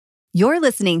You're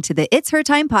listening to the It's Her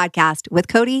Time podcast with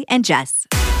Cody and Jess.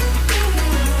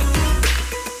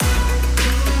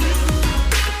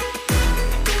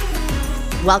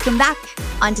 Welcome back.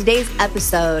 On today's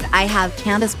episode, I have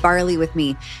Candace Barley with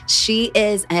me. She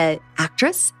is an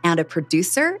actress and a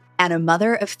producer and a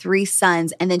mother of 3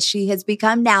 sons. And then she has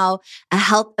become now a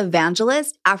health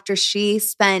evangelist after she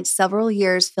spent several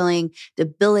years feeling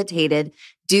debilitated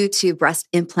due to breast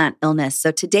implant illness. So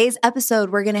today's episode,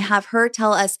 we're going to have her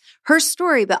tell us her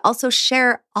story, but also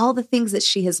share all the things that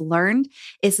she has learned.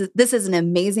 This is an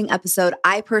amazing episode.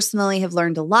 I personally have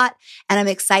learned a lot, and I'm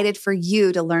excited for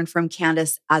you to learn from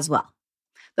Candace as well.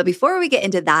 But before we get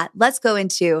into that, let's go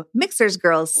into Mixers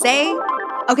Girls Say.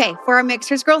 Okay, for our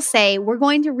Mixers Girls Say, we're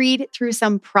going to read through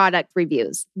some product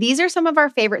reviews. These are some of our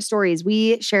favorite stories.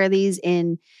 We share these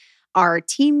in our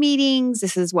team meetings.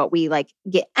 This is what we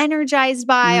get energized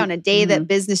by on a day that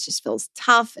business just feels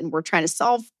tough and we're trying to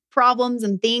solve problems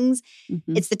and things.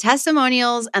 It's the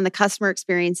testimonials and the customer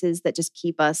experiences that just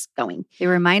keep us going. They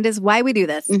remind us why we do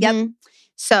this. Yep.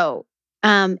 So,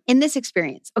 in this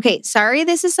experience, okay, sorry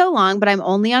this is so long, but I'm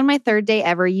only on my 3rd day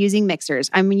ever using mixers.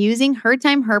 I'm using Her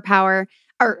Time, Her Power,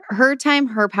 and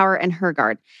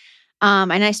HerGuard.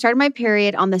 And I started my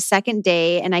period on the 2nd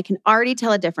day, and I can already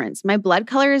tell a difference. My blood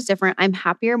color is different. I'm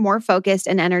happier, more focused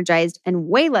and energized, and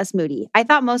way less moody. I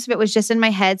thought most of it was just in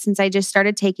my head since I just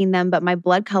started taking them, but my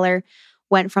blood color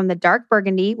went from the dark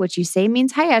burgundy, which you say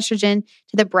means high estrogen,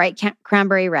 to the bright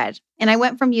cranberry red. And I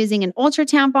went from using an ultra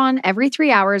tampon every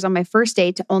 3 hours on my first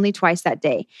day to only twice that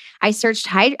day. I searched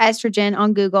high estrogen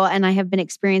on Google, and I have been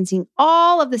experiencing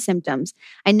all of the symptoms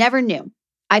I never knew.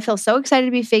 I feel so excited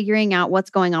to be figuring out what's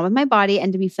going on with my body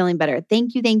and to be feeling better.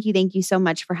 Thank you so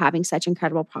much for having such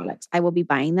incredible products. I will be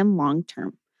buying them long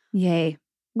term. Yay.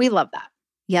 We love that.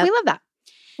 Yeah, we love that.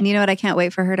 And you know what? I can't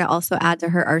wait for her to also add to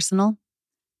her arsenal?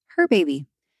 Her baby.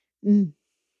 It's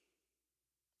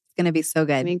going to be so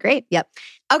good. I mean, great. Yep.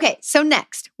 Okay, so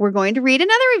next, we're going to read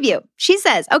another review. She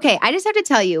says, okay, I just have to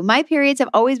tell you, my periods have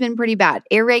always been pretty bad.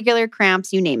 Irregular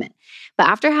cramps, you name it. But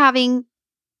after having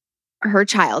her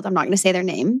child, I'm not going to say their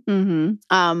name, her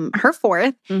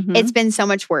 4th, it's been so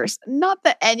much worse. Not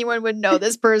that anyone would know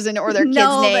this person or their kid's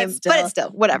name, but it's still,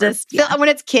 whatever. When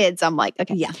it's kids, I'm like,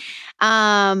 okay. Yeah.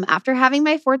 After having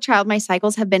my 4th child, my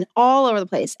cycles have been all over the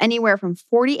place, anywhere from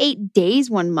 48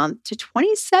 days 1 month to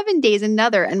 27 days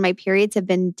another, and my periods have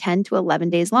been 10 to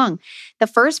 11 days long. The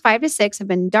first 5 to 6 have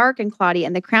been dark and cloudy,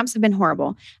 and the cramps have been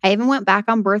horrible. I even went back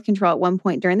on birth control at one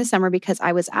point during the summer because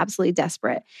I was absolutely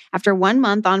desperate. After 1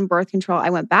 month on birth control, I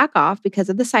went back off because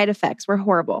of the side effects were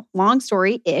horrible. Long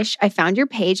story-ish, I found your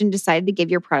page and decided to give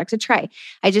your product a try.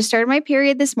 I just started my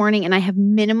period this morning and I have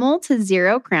minimal to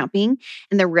 0 cramping.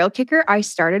 And the real kicker, I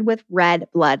started with red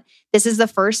blood. This is the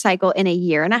first cycle in a 1.5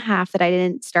 years that I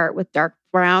didn't start with dark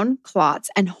brown clots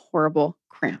and horrible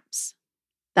cramps.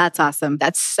 That's awesome.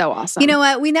 That's so awesome. You know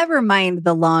what? We never mind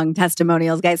the long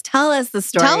testimonials, guys. Tell us the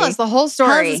story. Tell us the whole story.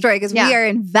 Tell us the story because we are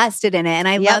invested in it. And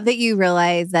I love that you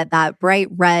realize that bright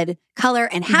red color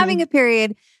and having a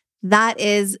period,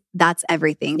 that's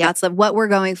everything. That's what we're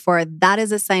going for. That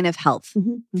is a sign of health.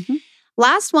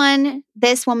 Last one,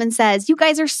 this woman says, you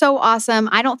guys are so awesome.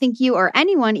 I don't think you or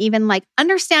anyone even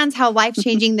understands how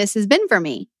life-changing this has been for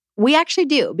me. We actually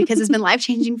do because it's been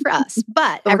life-changing for us,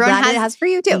 but everyone has for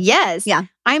you too. Yes. Yeah.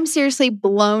 I'm seriously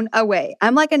blown away.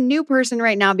 I'm like a new person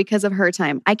right now because of Her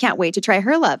Time. I can't wait to try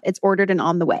Her Love. It's ordered and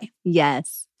on the way.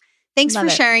 Yes. Thanks for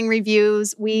sharing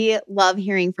reviews. We love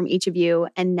hearing from each of you.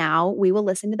 And now we will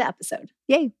listen to the episode.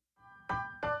 Yay.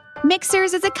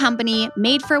 Mixers is a company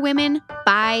made for women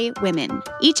by women.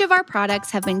 Each of our products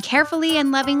have been carefully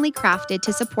and lovingly crafted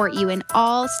to support you in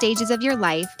all stages of your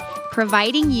life,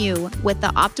 providing you with the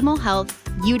optimal health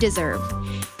you deserve.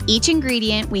 Each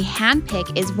ingredient we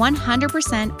handpick is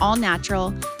 100% all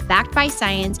natural, backed by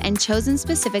science, and chosen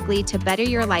specifically to better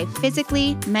your life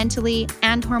physically, mentally,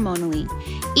 and hormonally.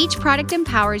 Each product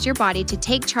empowers your body to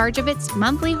take charge of its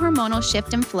monthly hormonal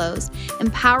shift and flows,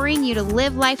 empowering you to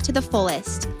live life to the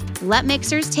fullest. Let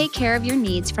Mixers take care of your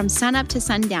needs from sunup to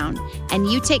sundown,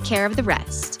 and you take care of the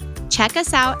rest. Check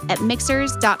us out at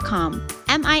mixers.com,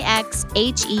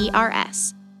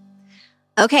 MIXHERS.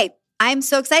 Okay. I'm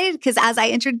so excited because as I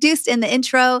introduced in the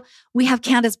intro, we have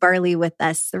Candace Barley with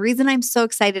us. The reason I'm so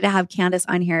excited to have Candace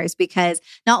on here is because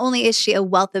not only is she a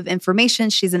wealth of information,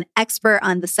 she's an expert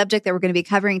on the subject that we're going to be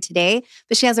covering today,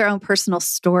 but she has her own personal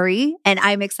story. And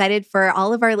I'm excited for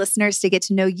all of our listeners to get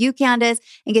to know you, Candace,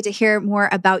 and get to hear more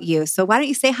about you. So why don't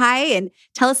you say hi and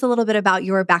tell us a little bit about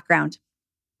your background?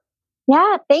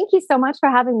 Yeah, thank you so much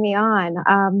for having me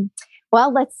on.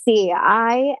 Well, let's see.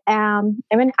 I'm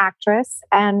an actress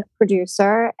and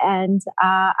producer, and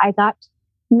I got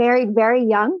married very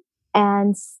young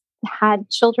and had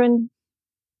children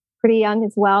pretty young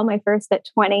as well. My first at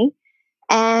 20,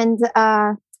 and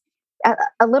a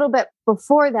little bit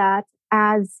before that,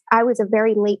 as I was a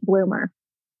very late bloomer.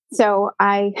 So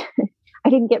I I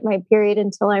didn't get my period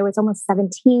until I was almost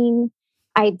 17.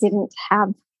 I didn't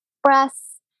have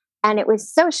breasts. And it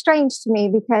was so strange to me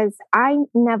because I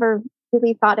never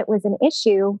really thought it was an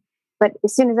issue. But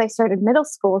as soon as I started middle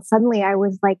school, suddenly I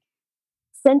was like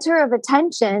center of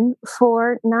attention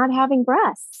for not having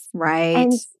breasts. Right.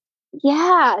 And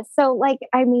yeah, so like,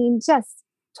 I mean, just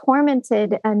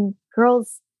tormented and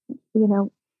girls,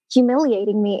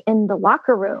 humiliating me in the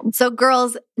locker room. So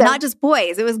girls, not just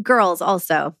boys, it was girls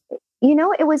also.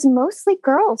 It was mostly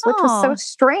girls, which was so Oh.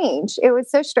 strange. It was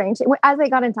so strange. As I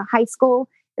got into high school,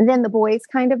 then the boys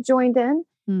kind of joined in.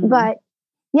 Mhm. But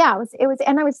yeah, it was,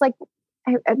 and I was like,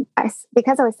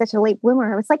 because I was such a late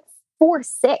bloomer, I was like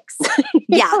 4'6".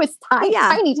 Yeah. I was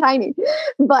tiny.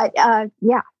 But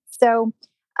yeah, so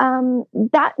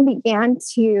that began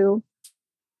to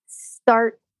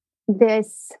start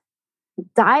this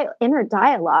inner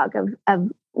dialogue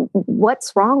of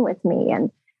what's wrong with me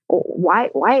and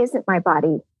why isn't my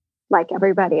body like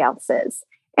everybody else's?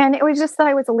 And it was just that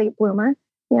I was a late bloomer.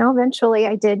 Eventually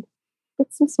I did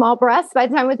get some small breasts by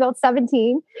the time I was about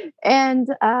 17. And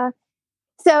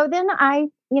so then I,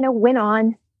 went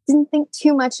on, didn't think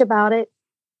too much about it.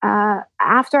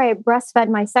 After I breastfed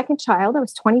my second child, I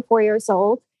was 24 years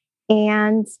old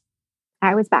and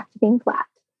I was back to being flat.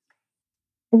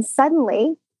 And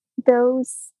suddenly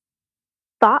those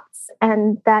thoughts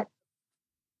and that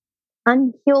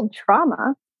unhealed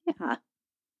trauma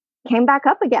came back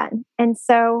up again. And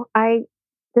so I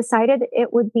decided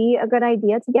it would be a good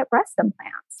idea to get breast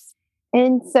implants.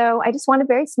 And so I just wanted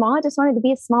very small. I just wanted to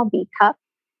be a small B cup.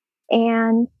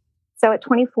 And so at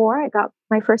 24, I got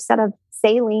my first set of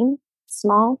saline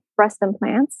small breast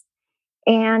implants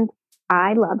and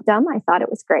I loved them. I thought it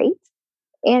was great.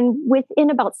 And within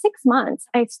about 6 months,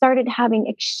 I started having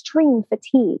extreme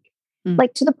fatigue,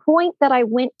 like to the point that I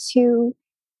went to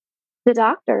the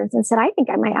doctors and said, I think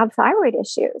I might have thyroid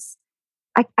issues.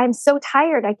 I'm so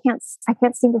tired. I can't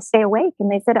seem to stay awake.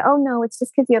 And they said, oh no, it's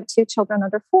just because you have 2 children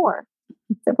under 4.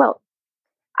 I said, well,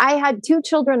 I had 2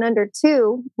 children under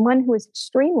 2, one who was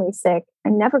extremely sick. I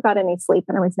never got any sleep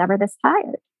and I was never this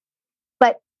tired.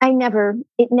 But it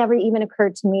never even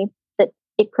occurred to me that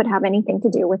it could have anything to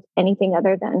do with anything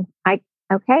other than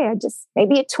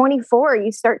maybe at 24,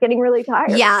 you start getting really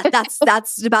tired. Yeah, that's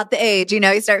about the age,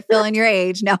 you start feeling your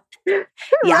age. No. Yeah.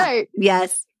 Right.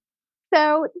 Yes.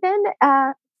 So then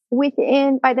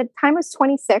by the time I was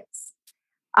 26,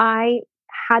 I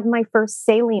had my first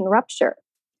saline rupture.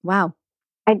 Wow.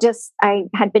 I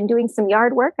had been doing some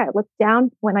yard work. I looked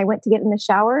down when I went to get in the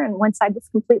shower and one side was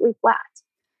completely flat.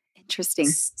 Interesting.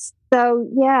 So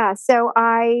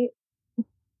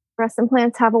breast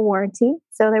implants have a warranty.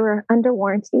 So they were under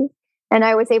warranty and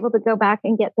I was able to go back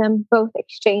and get them both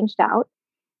exchanged out.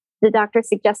 The doctor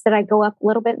suggested I go up a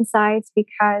little bit in size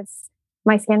because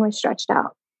my skin was stretched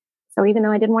out. So even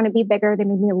though I didn't want to be bigger, they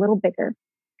made me a little bigger.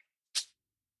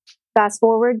 Fast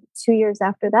forward 2 years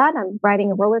after that, I'm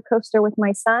riding a roller coaster with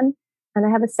my son and I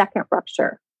have a second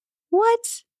rupture.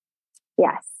 What?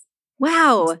 Yes.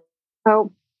 Wow.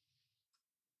 Oh,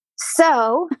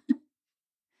 so,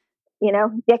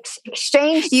 the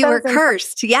exchange. You were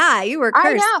cursed. Yeah, you were cursed.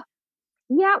 I know.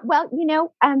 Yeah. Well,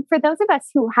 for those of us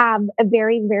who have a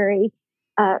very, very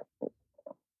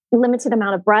limited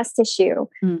amount of breast tissue,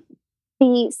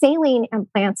 the saline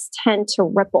implants tend to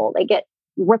ripple. They get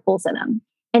ripples in them.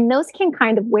 And those can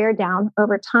kind of wear down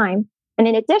over time. And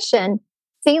in addition,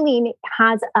 saline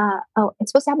has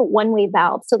it's supposed to have a one-way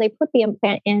valve. So they put the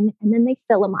implant in and then they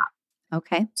fill them up.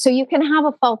 Okay. So you can have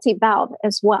a faulty valve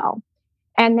as well.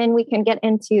 And then we can get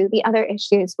into the other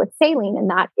issues with saline, and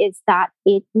that is that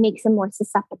it makes them more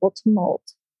susceptible to mold.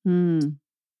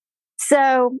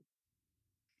 So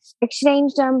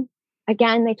exchanged them.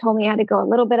 Again, they told me I had to go a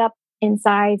little bit up in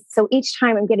size. So each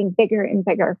time I'm getting bigger and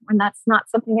bigger when that's not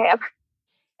something I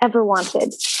ever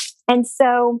wanted. And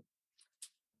so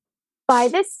by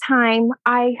this time,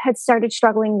 I had started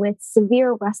struggling with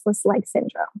severe restless leg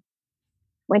syndrome.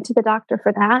 Went to the doctor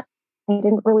for that. I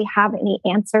didn't really have any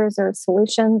answers or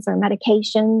solutions or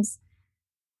medications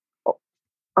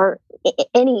or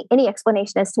any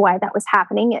explanation as to why that was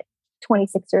happening at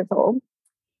 26 years old.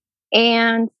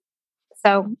 And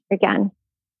so again,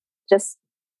 just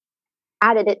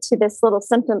added it to this little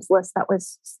symptoms list that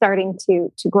was starting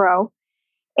to grow.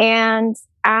 And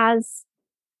as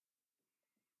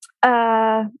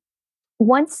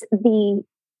once the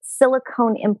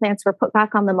silicone implants were put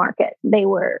back on the market, they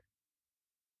were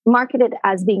marketed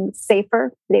as being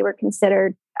safer. They were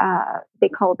considered, they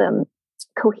called them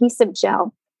cohesive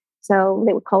gel. So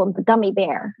they would call them the gummy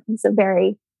bear. It's a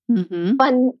very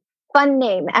fun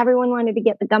name. Everyone wanted to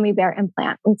get the gummy bear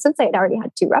implant. And since I had already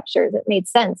had 2 ruptures, it made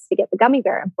sense to get the gummy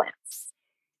bear implants.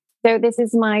 So this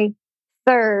is my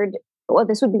third, well,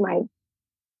 this would be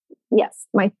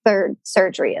my third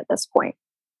surgery at this point.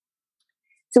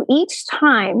 So each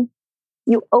time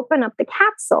you open up the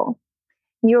capsule,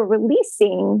 you're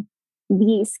releasing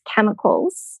these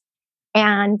chemicals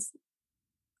and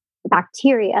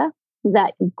bacteria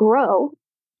that grow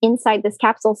inside this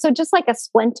capsule. So just like a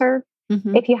splinter,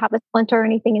 if you have a splinter or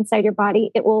anything inside your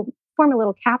body, it will form a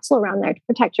little capsule around there to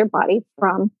protect your body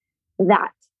from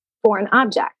that foreign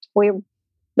object. Where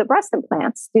the breast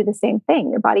implants do the same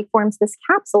thing. Your body forms this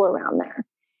capsule around there.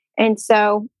 And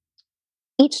so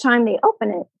each time they open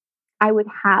it, I would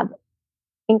have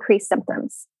increased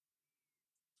symptoms.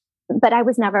 But I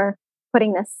was never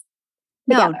putting this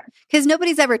together. No, because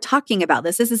nobody's ever talking about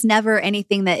this. This is never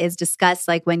anything that is discussed,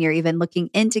 like when you're even looking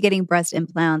into getting breast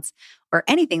implants or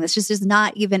anything. This just is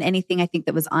not even anything I think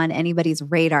that was on anybody's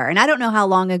radar. And I don't know how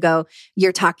long ago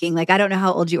you're talking. Like, I don't know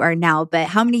how old you are now, but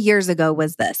how many years ago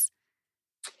was this?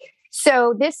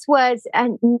 So this was,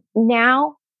 and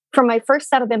now from my first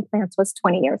set of implants was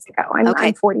 20 years ago.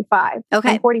 I'm 45. Okay.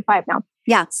 I'm 45 now.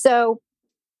 Yeah. So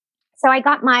I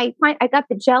got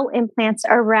the gel implants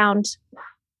around,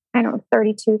 I don't know,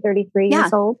 32, 33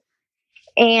 years old.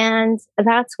 And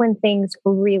that's when things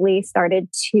really started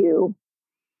to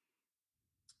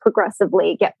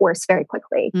progressively get worse very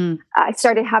quickly. I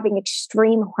started having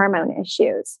extreme hormone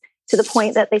issues to the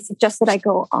point that they suggested I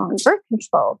go on birth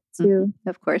control to,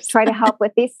 of course, try to help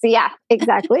with these. Yeah,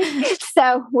 exactly.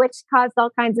 So, which caused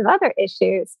all kinds of other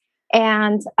issues.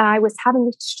 And I was having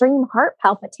extreme heart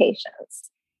palpitations.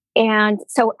 And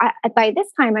so by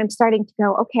this time, I'm starting to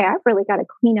go, okay, I've really got to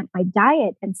clean up my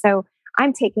diet. And so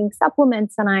I'm taking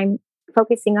supplements and I'm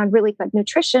focusing on really good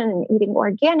nutrition and eating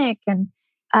organic and,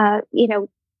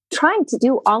 trying to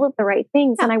do all of the right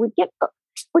things. And I would get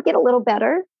a little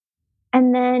better.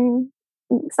 And then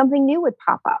something new would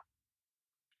pop up.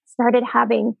 Started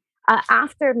having,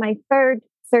 after my third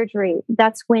surgery,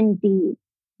 that's when the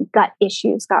gut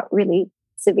issues got really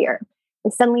severe. I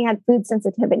suddenly had food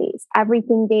sensitivities.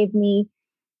 Everything gave me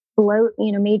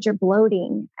major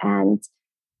bloating. And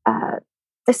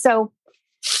so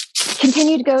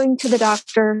continued going to the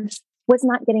doctor, was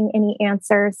not getting any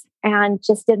answers, and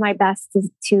just did my best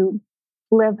to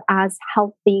live as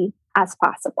healthy as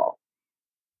possible.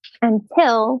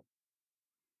 Until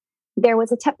there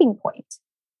was a tipping point.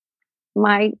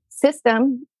 My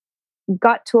system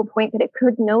got to a point that it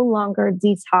could no longer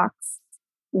detox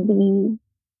the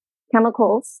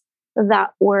chemicals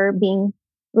that were being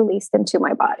released into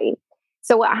my body.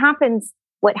 So what happened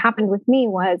with me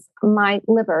was my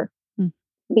liver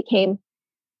became,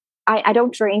 I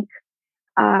don't drink,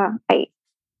 I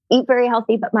eat very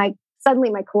healthy, but suddenly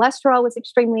my cholesterol was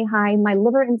extremely high. My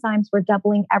liver enzymes were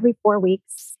doubling every 4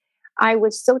 weeks. I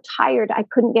was so tired, I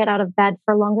couldn't get out of bed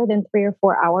for longer than 3 or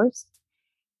 4 hours.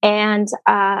 And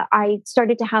I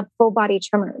started to have full body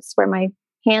tremors where my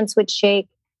hands would shake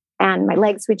and my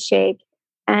legs would shake.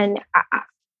 And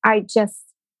I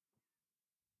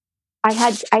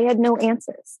had no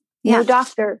answers, no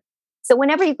doctor. So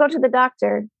whenever you go to the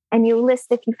doctor and you list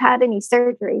if you've had any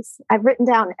surgeries, I've written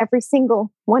down every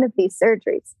single one of these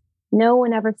surgeries. No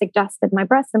one ever suggested my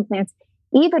breast implants,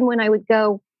 even when I would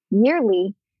go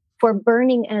yearly for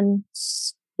burning and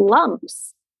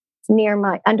lumps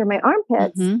under my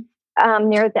armpits,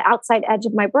 near the outside edge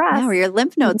of my breast. Yeah, where your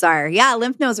lymph nodes are. Yeah,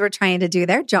 lymph nodes were trying to do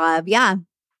their job. Yeah.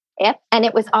 Yep. And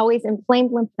it was always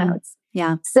inflamed lymph nodes.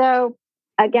 Yeah. So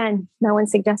again, no one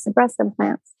suggested breast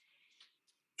implants.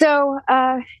 So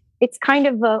it's kind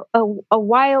of a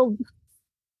wild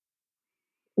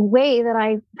way that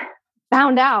I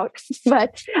found out,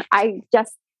 but I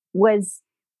just was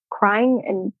crying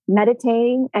and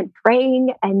meditating and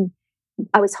praying, and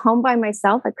I was home by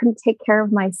myself. I couldn't take care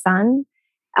of my son,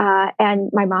 and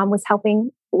my mom was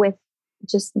helping with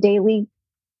just daily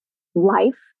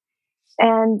life.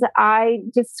 And I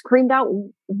just screamed out,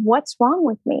 "What's wrong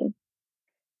with me?"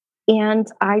 And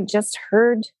I just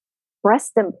heard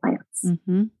breast implants.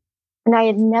 And I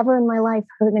had never in my life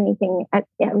heard anything. I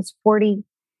was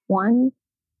 41,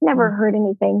 never heard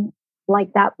anything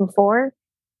like that before.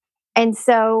 And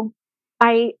so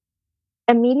I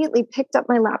immediately picked up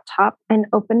my laptop and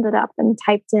opened it up and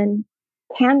typed in,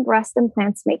 "Can breast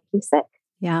implants make you sick?"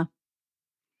 Yeah.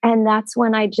 And that's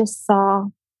when I just saw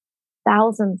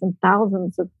thousands and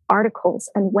thousands of articles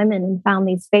and women and found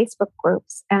these Facebook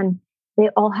groups, and they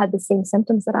all had the same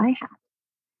symptoms that I had.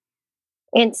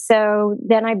 And so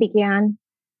then I began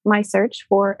my search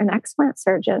for an explant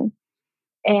surgeon.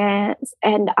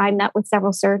 And I met with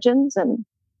several surgeons, and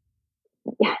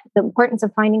the importance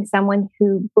of finding someone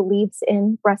who believes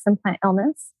in breast implant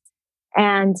illness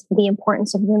and the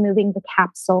importance of removing the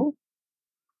capsule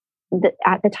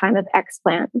at the time of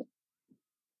explant.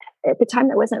 At the time,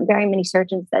 there wasn't very many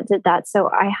surgeons that did that. So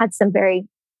I had some very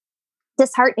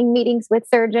disheartening meetings with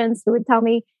surgeons who would tell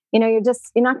me, you're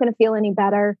not going to feel any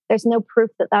better. There's no proof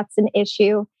that that's an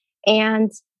issue,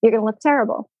 and you're going to look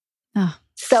terrible. Oh.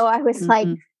 So I was like,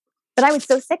 but I was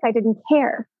so sick, I didn't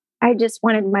care. I just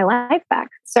wanted my life back.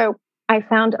 So I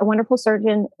found a wonderful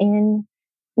surgeon in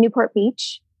Newport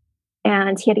Beach,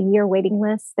 and he had a year waiting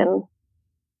list. And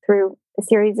through a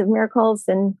series of miracles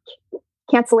and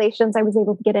cancellations, I was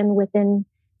able to get in within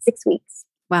 6 weeks.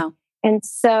 Wow. And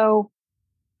so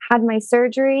had my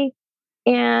surgery,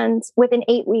 and within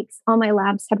 8 weeks, all my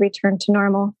labs had returned to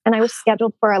normal, and I was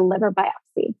scheduled for a liver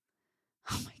biopsy.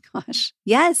 Oh my gosh.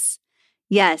 Yes.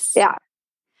 Yes. Yeah.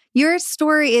 Your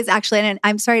story is actually, and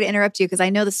I'm sorry to interrupt you because I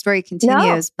know the story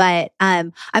continues, but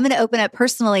I'm going to open up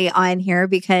personally on here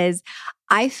because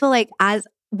I feel like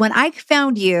when I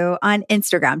found you on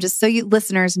Instagram, just so you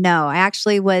listeners know, I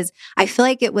feel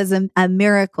like it was a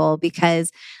miracle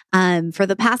because for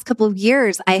the past couple of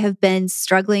years, I have been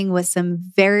struggling with some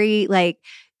very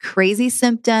crazy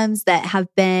symptoms that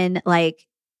have been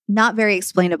not very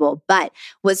explainable, but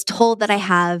was told that I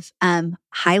have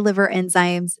high liver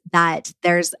enzymes, that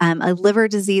there's a liver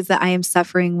disease that I am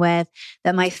suffering with,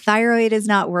 that my thyroid is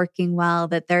not working well,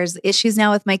 that there's issues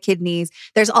now with my kidneys.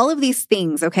 There's all of these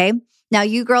things, okay? Now,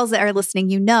 you girls that are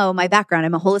listening, my background.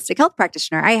 I'm a holistic health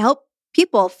practitioner. I help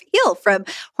people heal from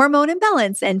hormone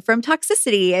imbalance and from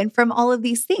toxicity and from all of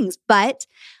these things. But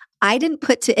I didn't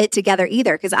put it together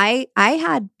either because I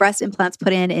had breast implants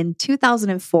put in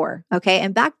 2004. Okay.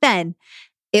 And back then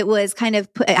it was kind of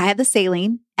I had the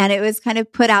saline, and it was kind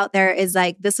of put out there as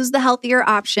this is the healthier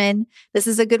option. This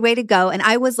is a good way to go. And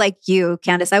I was like you,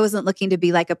 Candace, I wasn't looking to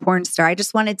be like a porn star. I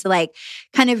just wanted to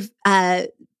kind of,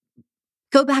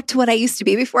 go back to what I used to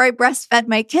be before I breastfed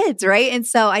my kids. Right. And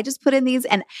so I just put in these,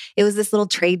 and it was this little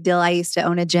trade deal. I used to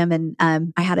own a gym, and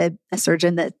I had a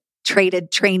surgeon that traded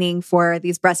training for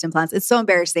these breast implants. It's so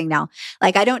embarrassing now.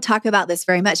 I don't talk about this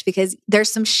very much because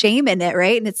there's some shame in it,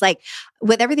 right? And it's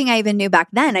with everything I even knew back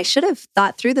then, I should have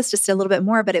thought through this just a little bit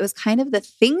more, but it was kind of the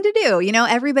thing to do.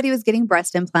 Everybody was getting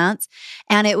breast implants,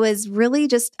 and it was really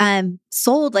just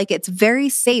sold like it's very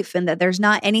safe and that there's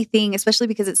not anything, especially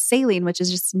because it's saline, which is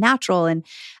just natural, and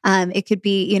it could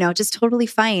be, just totally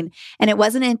fine. And it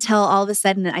wasn't until all of a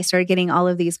sudden I started getting all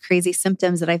of these crazy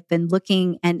symptoms that I've been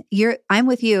looking, and I'm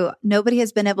with you. Nobody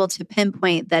has been able to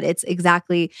pinpoint that it's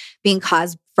exactly being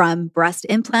caused from breast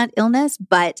implant illness.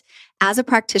 But as a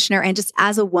practitioner and just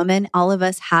as a woman, all of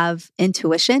us have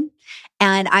intuition.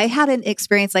 And I had an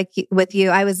experience with you.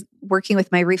 I was working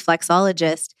with my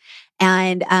reflexologist,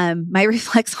 and my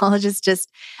reflexologist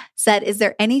just said, is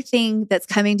there anything that's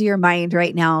coming to your mind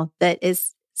right now that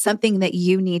is something that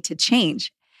you need to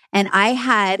change? And I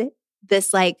had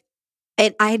this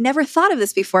and I had never thought of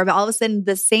this before, but all of a sudden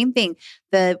the same thing,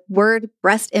 the word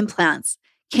breast implants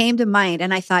came to mind.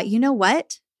 And I thought, you know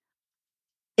what?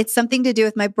 It's something to do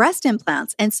with my breast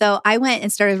implants. And so I went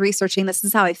and started researching. This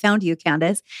is how I found you,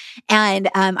 Candace. And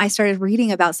I started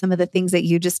reading about some of the things that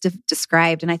you just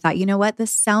described. And I thought, you know what?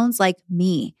 This sounds like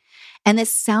me. And this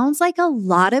sounds like a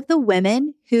lot of the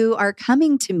women who are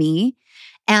coming to me.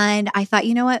 And I thought,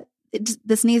 you know what?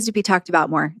 This needs to be talked about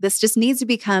more. This just needs to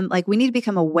become we need to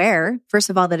become aware, first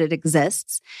of all, that it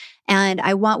exists. And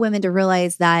I want women to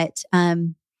realize that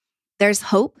there's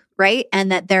hope, right?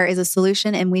 And that there is a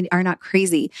solution, and we are not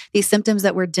crazy. These symptoms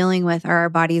that we're dealing with are our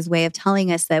body's way of telling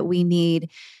us that we need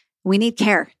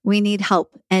care, we need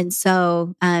help. And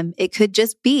so it could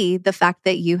just be the fact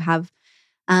that you have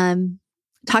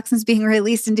toxins being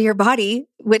released into your body,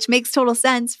 which makes total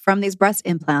sense from these breast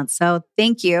implants. So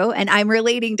thank you. And I'm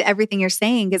relating to everything you're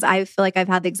saying because I feel like I've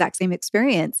had the exact same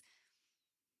experience.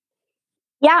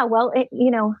 Yeah, well,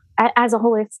 as a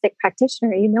holistic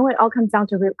practitioner, it all comes down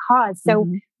to root cause.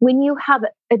 So when you have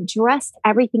addressed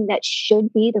everything that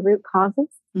should be the root causes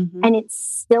and it's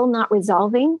still not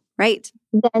resolving, right?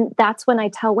 Then that's when I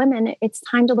tell women it's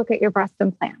time to look at your breast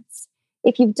implants.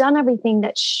 If you've done everything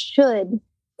that should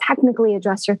technically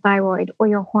address your thyroid or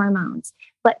your hormones,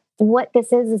 but what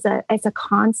this is a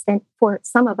constant, for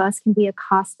some of us, can be a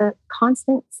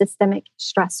constant systemic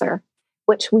stressor,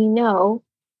 which we know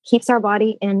keeps our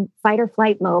body in fight or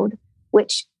flight mode,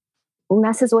 which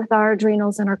messes with our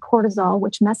adrenals and our cortisol,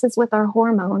 which messes with our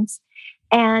hormones.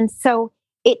 And so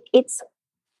it's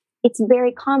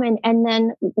very common. And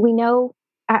then we know,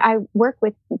 I work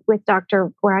with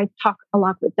where I talk a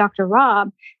lot with Dr.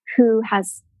 Rob, who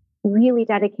has really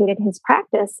dedicated his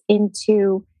practice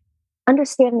into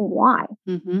understanding why.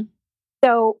 Mm-hmm.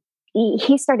 So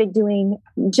he started doing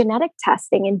genetic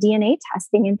testing and DNA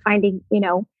testing and finding, we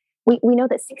know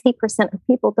that 60% of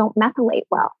people don't methylate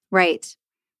well. Right.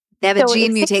 They have a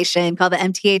gene mutation called the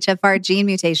MTHFR gene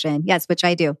mutation. Yes, which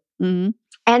I do. Mm-hmm.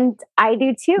 And I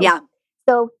do too. Yeah.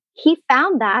 So he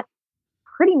found that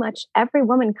pretty much every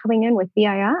woman coming in with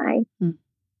BII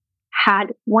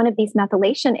had one of these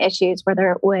methylation issues,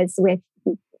 whether it was with,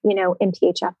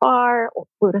 MTHFR or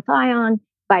glutathione,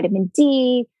 vitamin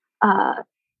D,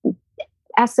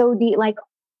 SOD, like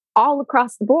all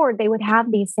across the board, they would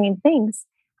have these same things.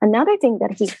 Another thing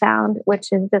that he found,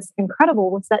 which is just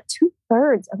incredible, was that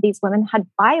 2/3 of these women had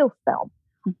biofilm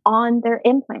on their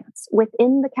implants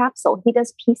within the capsule. He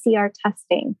does PCR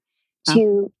testing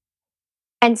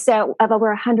and so of over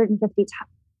 150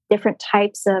 different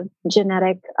types of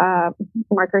genetic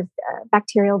markers,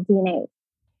 bacterial DNA.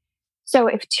 So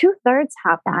if 2/3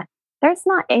 have that, there's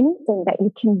not anything that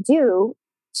you can do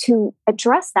to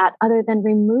address that other than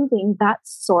removing that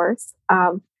source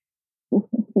of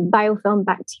biofilm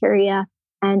bacteria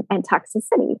and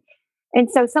toxicity. And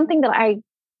so something that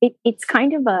it's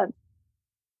kind of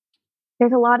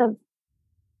there's a lot of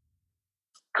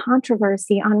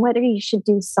controversy on whether you should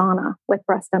do sauna with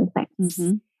breast implants.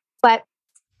 Mm-hmm.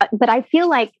 But I feel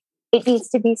like it needs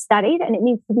to be studied and it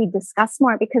needs to be discussed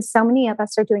more, because so many of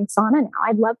us are doing sauna now.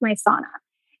 I love my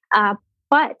sauna.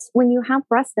 But when you have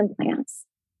breast implants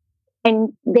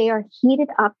and they are heated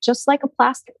up just like a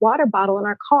plastic water bottle in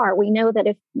our car, we know that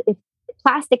if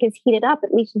plastic is heated up,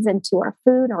 it leaches into our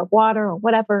food or water or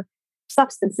whatever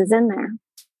substance is in there.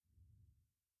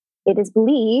 It is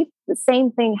believed the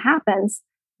same thing happens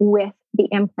with the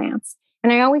implants.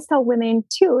 And I always tell women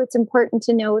too, it's important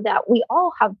to know that we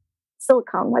all have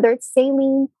silicone, whether it's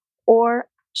saline or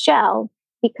shell,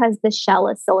 because the shell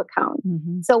is silicone.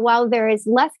 Mm-hmm. So while there is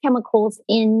less chemicals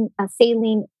in a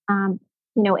saline, in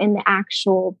the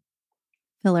actual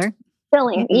filling,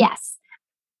 mm-hmm. yes,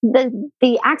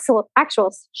 the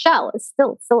actual shell is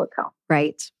still silicone.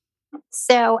 Right.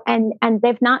 So, and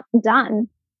they've not done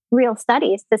real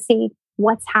studies to see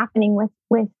what's happening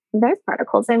with those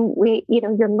particles. And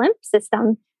your lymph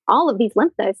system, all of these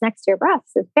lymph nodes next to your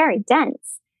breasts is very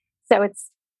dense. So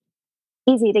it's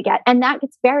easy to get, and that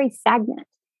gets very stagnant.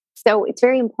 So it's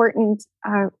very important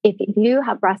if you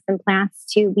have breast implants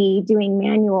to be doing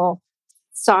manual,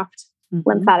 soft mm-hmm.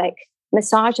 lymphatic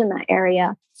massage in that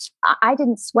area. I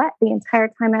didn't sweat the entire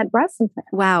time I had breast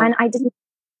implants. Wow. And I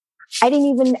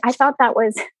thought that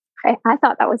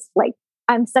was like,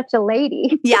 I'm such a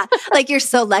lady. Yeah. Like you're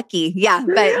so lucky. Yeah.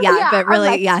 But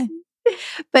really,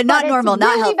 but not normal, not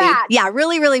really healthy. Bad. Yeah.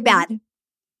 Really, really bad.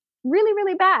 Really,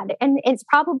 really bad. And it's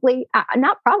probably,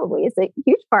 it's a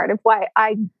huge part of why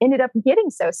I ended up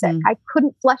getting so sick. I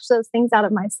couldn't flush those things out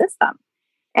of my system.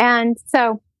 And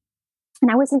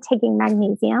I wasn't taking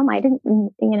magnesium. I didn't,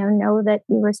 know that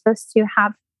you were supposed to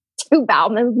have 2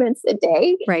 bowel movements a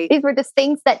day. Right. These were just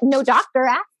things that no doctor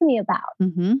asked me about.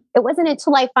 Mm-hmm. It wasn't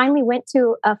until I finally went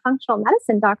to a functional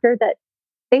medicine doctor that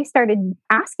they started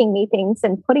asking me things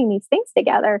and putting these things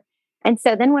together. And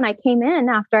so then when I came in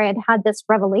after I had this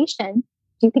revelation,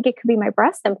 do you think it could be my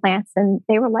breast implants? And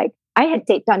they were like, I had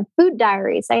done food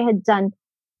diaries. I had done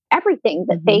everything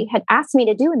that they had asked me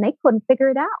to do, and they couldn't figure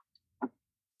it out.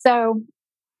 So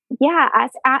yeah,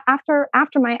 after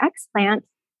my explant,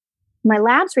 my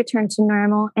labs returned to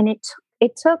normal, and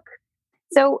it took.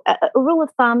 So a rule of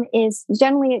thumb is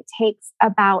generally it takes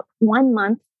about 1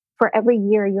 month for every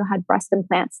year you had breast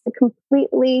implants to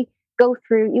completely go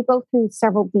through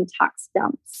several detox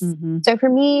dumps. Mm-hmm. So for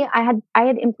me, I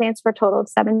had implants for a total of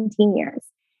 17 years.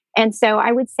 And so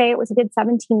I would say it was a good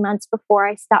 17 months before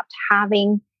I stopped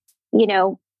having,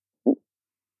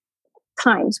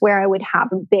 times where I would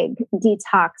have a big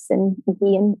detox and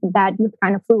be in bed with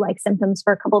kind of flu-like symptoms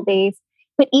for a couple of days.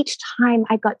 But each time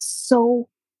I got so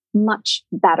much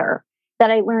better that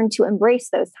I learned to embrace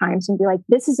those times and be like,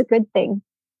 this is a good thing.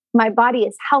 My body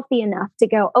is healthy enough to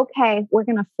go, okay, we're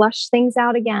going to flush things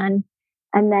out again.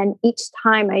 And then each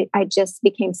time I just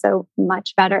became so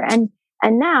much better. And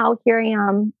now here I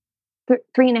am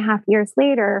 3.5 years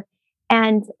later,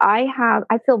 and I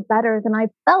feel better than I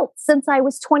felt since I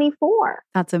was 24.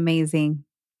 That's amazing.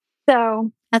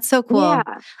 So That's so cool. Yeah.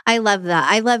 I love that.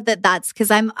 I love that that's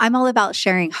because I'm all about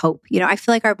sharing hope. I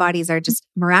feel like our bodies are just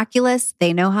miraculous.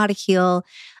 They know how to heal.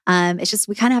 It's just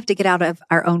we kind of have to get out of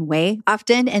our own way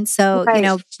often. And so,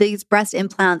 Right. these breast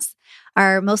implants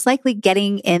are most likely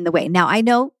getting in the way. Now, I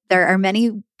know there are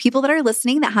many people that are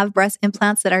listening that have breast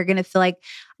implants that are going to feel like,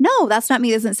 no, that's not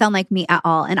me. Doesn't sound like me at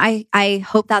all. And I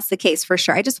hope that's the case for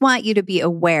sure. I just want you to be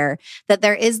aware that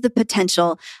there is the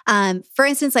potential. For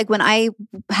instance, like when I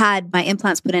had my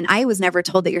implants put in, I was never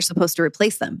told that you're supposed to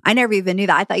replace them. I never even knew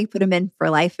that. I thought you put them in for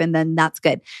life and then that's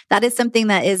good. That is something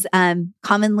that is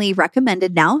commonly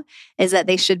recommended now, is that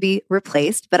they should be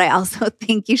replaced. But I also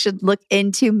think you should look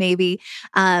into maybe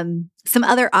some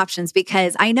other options,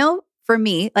 because I know for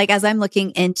me, like as I'm looking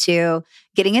into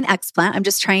getting an explant, I'm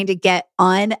just trying to get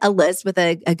on a list with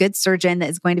a good surgeon that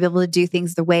is going to be able to do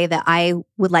things the way that I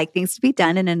would like things to be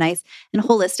done in a nice and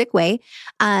holistic way.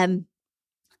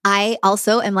 I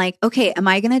also am like, okay, am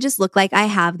I going to just look like I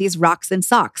have these rocks and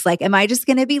socks? Like, am I just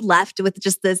going to be left with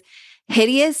just this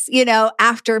hideous,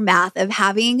 aftermath of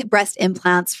having breast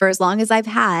implants for as long as I've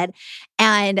had?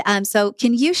 And so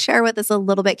can you share with us a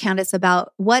little bit, Candace,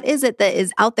 about what is it that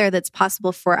is out there that's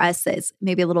possible for us that's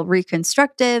maybe a little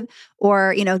reconstructive,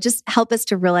 or, just help us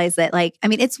to realize that,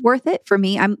 it's worth it for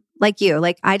me. I'm like you,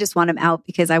 like, I just want them out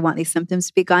because I want these symptoms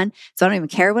to be gone. So I don't even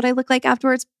care what I look like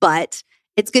afterwards, but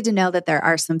it's good to know that there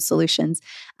are some solutions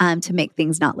to make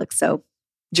things not look so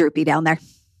droopy down there.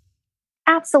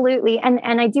 Absolutely.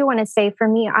 And I do want to say, for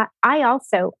me, I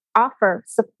also offer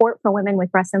support for women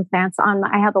with breast implants.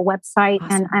 I have a website.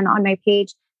 Awesome. and on my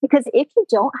page, because if you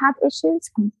don't have issues,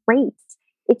 great.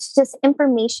 It's just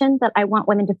information that I want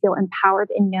women to feel empowered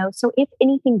and know. So if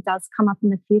anything does come up in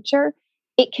the future,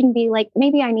 it can be like,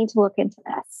 maybe I need to look into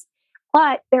this.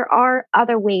 But there are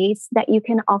other ways that you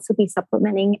can also be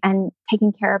supplementing and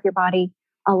taking care of your body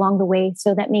along the way,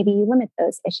 so that maybe you limit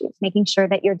those issues, making sure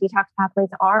that your detox pathways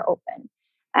are open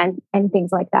and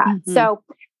things like that.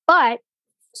 Mm-hmm.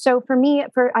 So for me,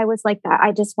 I was like that.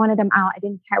 I just wanted them out. I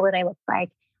didn't care what I looked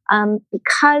like.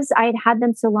 Because I had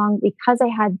them so long, because I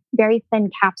had very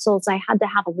thin capsules, I had to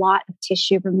have a lot of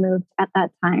tissue removed at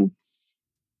that time.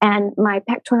 And my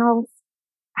pectorals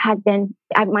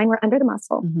mine were under the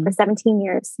muscle Mm-hmm. for 17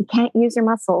 years. You can't use your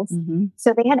muscles. Mm-hmm.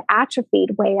 So they had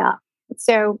atrophied way up.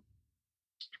 So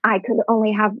I could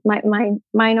only have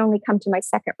mine only come to my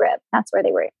second rib. That's where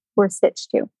they were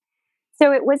stitched to.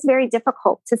 So it was very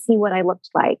difficult to see what I looked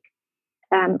like.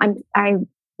 I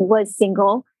was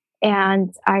single,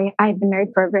 and I'd been married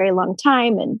for a very long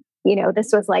time. And,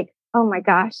 this was like, oh my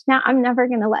gosh, now I'm never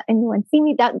going to let anyone see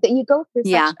me. That you go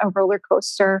through such a roller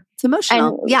coaster. It's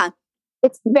emotional. Yeah.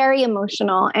 It's very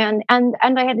emotional. And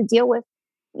I had to deal with,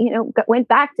 went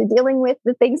back to dealing with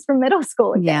the things from middle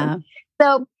school again. Yeah.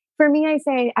 So for me, I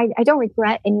say, I don't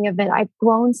regret any of it. I've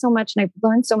grown so much and I've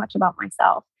learned so much about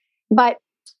myself. But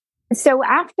so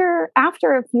after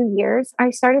a few years, I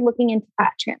started looking into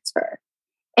fat transfer.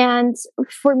 And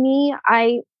for me,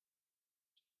 I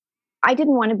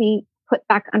didn't want to be put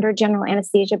back under general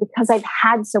anesthesia, because I've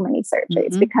had so many surgeries,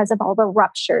 Mm-hmm. because of all the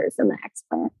ruptures and the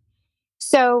explant.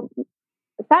 So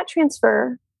fat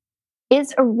transfer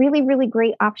is a really, really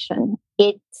great option.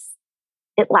 It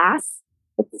lasts.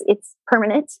 It's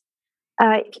permanent.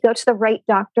 If you go to the right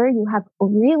doctor, you have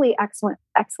really excellent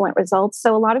results.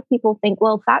 So a lot of people think,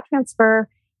 well, fat transfer,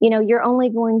 you're only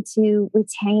going to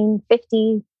retain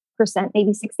 50%,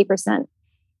 maybe 60%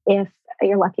 if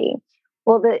you're lucky.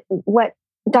 Well, what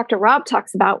Dr. Rob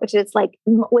talks about, which is like,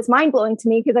 was mind blowing to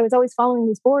me, because I was always following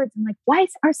these boards and like, why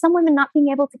are some women not being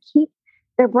able to keep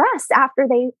their breasts after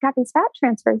they got these fat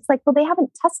transfers? It's like, well, they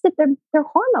haven't tested their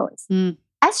hormones. Mm.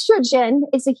 Estrogen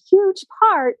is a huge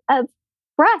part of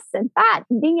breasts and fat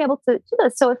and being able to do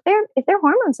this. So if their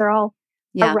hormones are all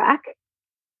a wreck,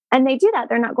 and they do that,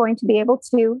 they're not going to be able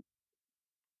to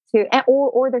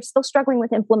or they're still struggling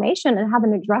with inflammation and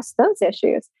haven't addressed those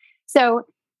issues. So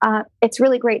it's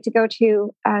really great to go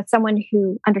to someone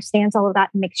who understands all of that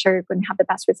and make sure you're going to have the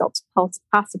best results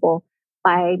possible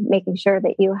by making sure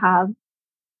that you have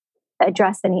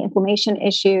addressed any inflammation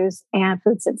issues and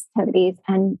food sensitivities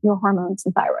and your hormones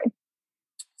and thyroid.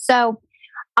 So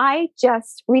I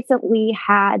just recently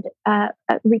had a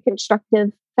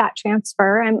reconstructive fat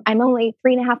transfer. I'm only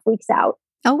 3.5 weeks out.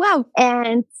 Oh, wow.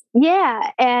 And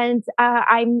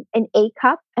I'm an A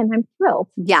cup, and I'm thrilled.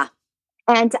 Yeah.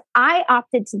 And I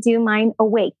opted to do mine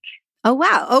awake. Oh,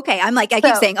 wow. Okay. I'm like, I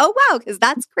keep saying, oh, wow, because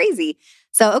that's crazy.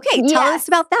 So, okay, tell us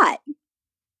about that.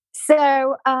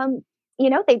 So,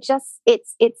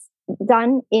 it's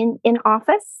done in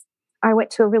office. I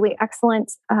went to a really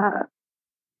excellent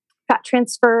fat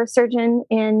transfer surgeon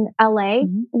in LA.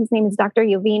 Mm-hmm. His name is Dr.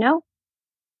 Jovino.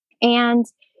 And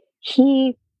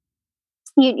you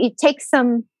take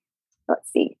some,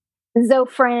 let's see,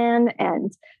 Zofran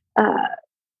and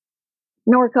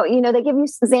Norco, they give you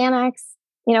Xanax.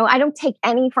 I don't take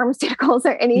any pharmaceuticals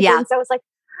or anything. Yeah. So it's like,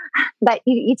 but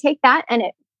you take that and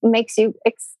it makes you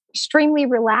extremely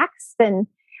relaxed. And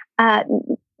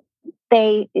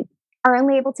they are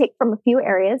only able to take from a few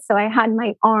areas. So I had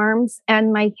my arms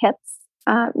and my hips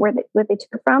where they took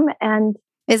it from. And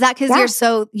is that because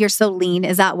you're so lean?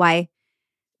 Is that why?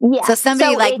 Yeah. So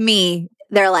somebody like me,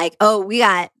 they're like, oh, we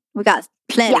got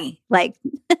plenty. Yeah. Like,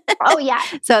 oh yeah.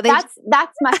 So that's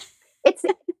much. It's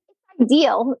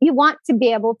ideal. You want to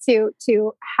be able to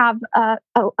have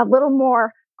a little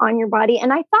more on your body.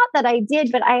 And I thought that I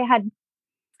did, but I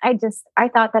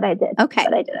thought that I did. Okay.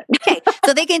 But I didn't. Okay.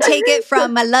 So they can take it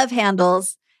from my love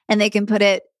handles and they can put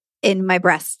it in my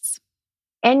breasts.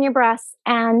 In your breasts.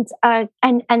 And I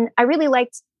really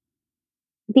liked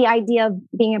the idea of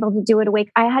being able to do it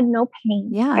awake. I had no pain.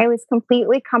 Yeah. I was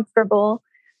completely comfortable.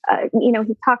 He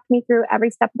talked me through every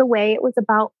step of the way. It was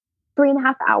about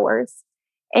 3.5 hours.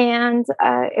 And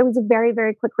it was a very,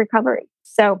 very quick recovery.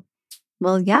 So,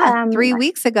 well, yeah, 3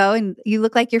 weeks ago, and you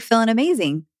look like you're feeling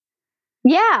amazing.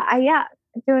 Yeah,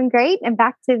 doing great, and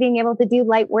back to being able to do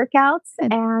light workouts.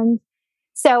 Good. And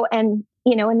so,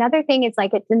 another thing is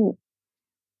like the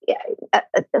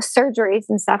surgeries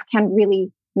and stuff can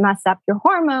really mess up your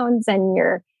hormones and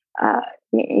your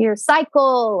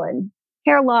cycle and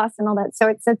hair loss and all that. So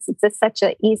it's such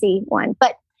an easy one.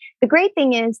 But the great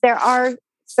thing is there are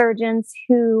surgeons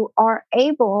who are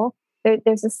able,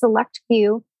 there's a select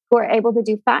few who are able to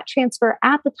do fat transfer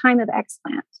at the time of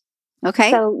explant.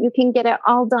 Okay. So you can get it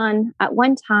all done at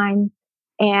one time.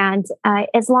 And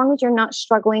as long as you're not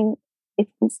struggling,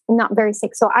 it's not very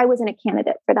sick. So I wasn't a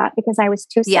candidate for that because I was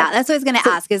too sick. Yeah, that's what I was going to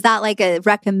ask. Is that like a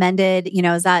recommended,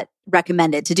 is that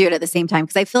recommended to do it at the same time?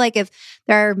 Because I feel like if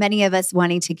there are many of us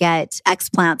wanting to get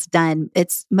explants done,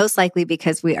 it's most likely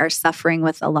because we are suffering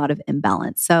with a lot of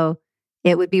imbalance. So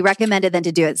it would be recommended then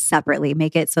to do it separately,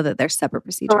 make it so that they're separate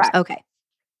procedures. Correct. Okay.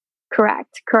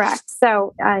 Correct.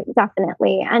 So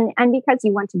definitely. And because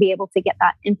you want to be able to get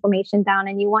that inflammation down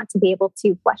and you want to be able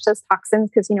to flush those toxins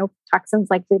because, toxins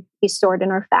like to be stored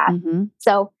in our fat. Mm-hmm.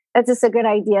 So that's just a good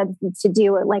idea to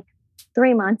do it like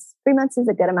 3 months. 3 months is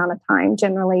a good amount of time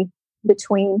generally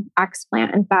between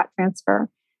explant and fat transfer.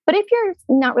 But if you're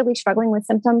not really struggling with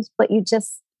symptoms, but you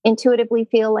just intuitively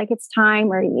feel like it's time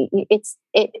or it's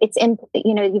in,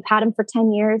 you've had them for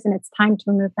 10 years and it's time to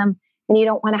remove them, and you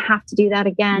don't want to have to do that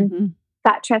again, Mm-hmm.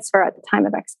 fat transfer at the time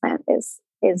of explant is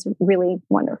really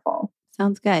wonderful.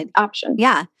 Sounds good. Option.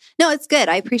 Yeah. No, it's good.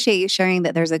 I appreciate you sharing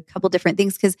that there's a couple different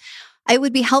things because it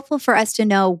would be helpful for us to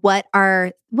know what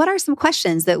are some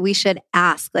questions that we should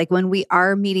ask, like when we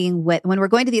are when we're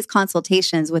going to these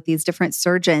consultations with these different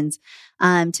surgeons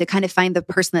to kind of find the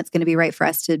person that's going to be right for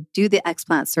us to do the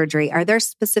explant surgery. Are there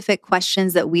specific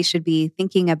questions that we should be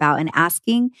thinking about and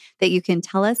asking that you can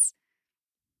tell us?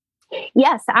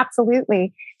 Yes,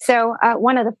 absolutely. So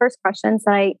one of the first questions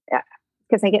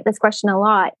because I get this question a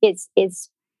lot, is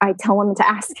I tell them to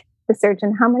ask the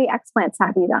surgeon, how many explants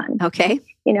have you done? Okay.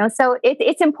 So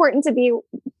it's important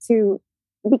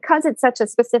because it's such a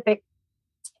specific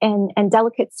and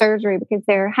delicate surgery because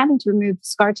they're having to remove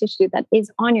scar tissue that is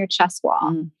on your chest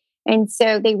wall. Mm. And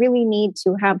so they really need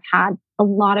to have had a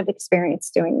lot of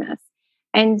experience doing this.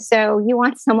 And so you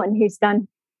want someone who's done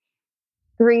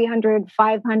 300,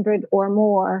 500 or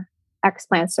more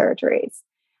explant surgeries.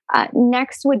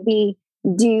 Next would be,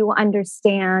 do you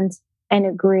understand and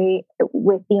agree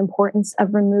with the importance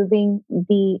of removing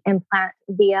the implant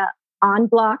via en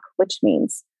bloc, which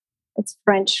means it's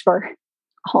French for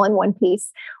all in one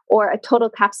piece, or a total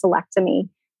capsulectomy,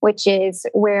 which is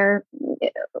where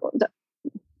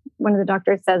one of the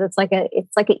doctors says it's like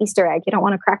an Easter egg. You don't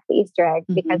want to crack the Easter egg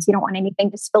mm-hmm. because you don't want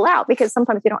anything to spill out because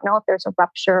sometimes you don't know if there's a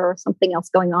rupture or something else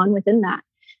going on within that.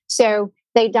 So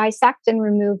they dissect and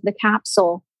remove the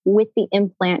capsule with the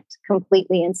implant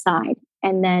completely inside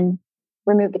and then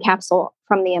remove the capsule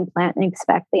from the implant and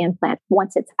expect the implant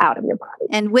once it's out of your body.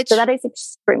 And so that is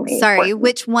extremely important.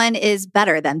 Which one is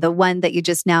better than the one that you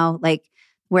just now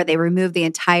where they remove the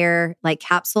entire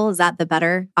capsule? Is that the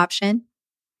better option?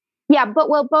 Yeah, but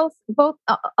both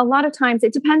a lot of times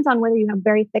it depends on whether you have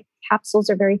very thick capsules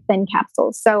or very thin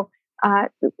capsules. So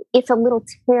if a little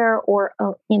tear or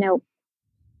a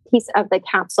piece of the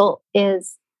capsule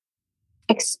is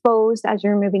exposed as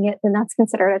you're removing it, then that's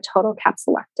considered a total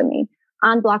capsulectomy.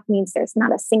 En bloc means there's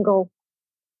not a single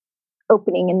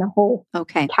opening in the whole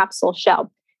capsule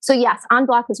shell. So yes, en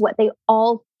bloc is what they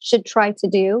all should try to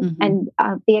do. Mhm. And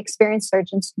the experienced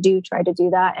surgeons do try to do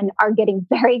that and are getting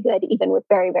very good, even with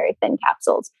very, very thin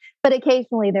capsules. But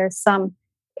occasionally there's some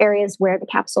areas where the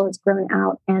capsule has grown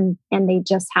out and they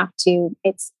just have to,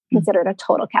 it's considered a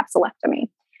total capsulectomy.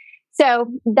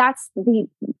 So that's the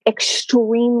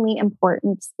extremely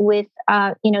important with,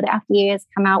 the FDA has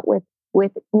come out with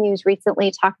news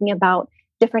recently talking about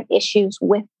different issues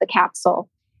with the capsule.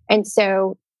 And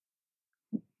so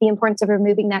the importance of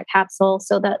removing that capsule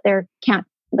so that there can't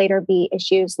later be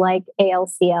issues like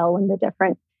ALCL and the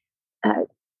different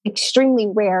extremely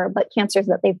rare but cancers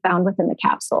that they've found within the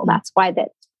capsule. That's why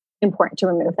that's important to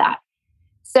remove that.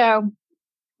 So,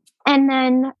 and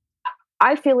then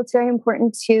I feel it's very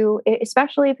important to,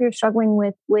 especially if you're struggling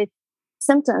with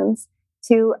symptoms,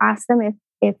 to ask them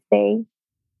if they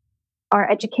are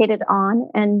educated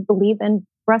on and believe in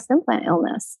breast implant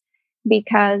illness,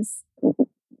 because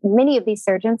many of these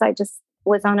surgeons, I just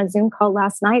was on a Zoom call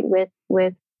last night with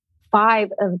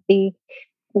 5 of the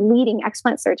leading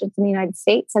explant surgeons in the United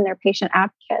States and their patient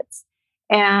advocates.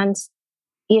 And,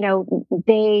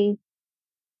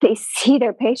 they see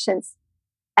their patients.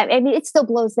 I mean, it still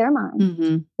blows their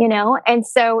mind, and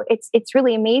so it's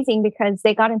really amazing because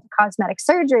they got into cosmetic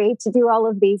surgery to do all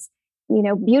of these,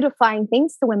 beautifying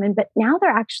things to women, but now they're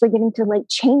actually getting to like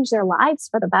change their lives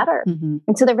for the better.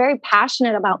 And so they're very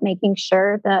passionate about making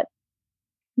sure that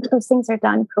those things are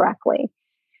done correctly.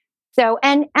 So,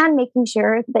 and making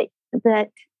sure that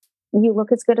you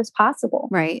look as good as possible.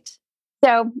 Right.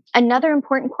 So another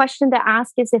important question to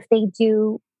ask is if they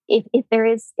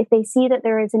see that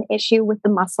there is an issue with the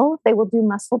muscle, they will do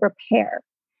muscle repair,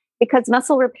 because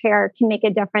muscle repair can make a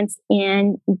difference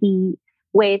in the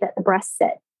way that the breasts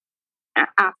sit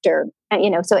after,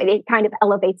 so it kind of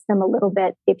elevates them a little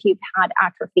bit if you've had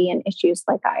atrophy and issues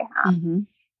like I have.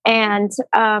 And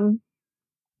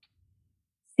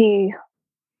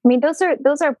those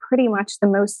are pretty much the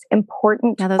most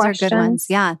important those questions. Are good ones.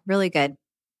 Yeah, really good.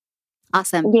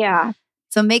 Awesome. Yeah.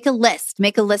 So make a list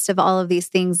of all of these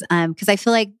things. Because I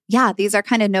feel like, these are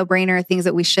kind of no-brainer things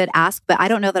that we should ask, but I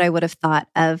don't know that I would have thought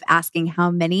of asking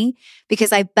how many,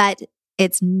 because I bet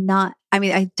it's not,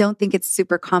 I don't think it's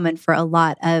super common for a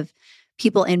lot of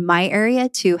people in my area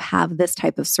to have this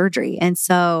type of surgery. And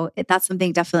so that's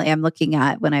something definitely I'm looking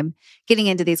at when I'm getting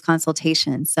into these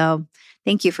consultations. So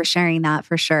thank you for sharing that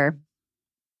for sure.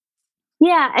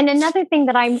 Yeah. And another thing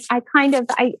that I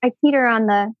teeter on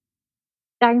the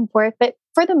back and forth, but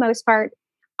for the most part,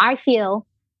 I feel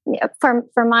for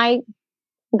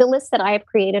the list that I have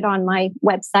created on my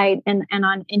website and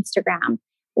on Instagram,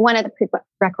 one of the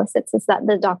prerequisites is that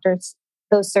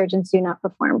those surgeons do not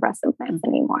perform breast implants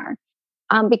anymore.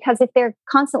 Because if they're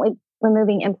constantly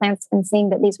removing implants and seeing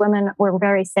that these women were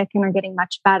very sick and are getting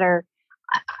much better,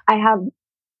 I have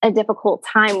a difficult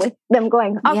time with them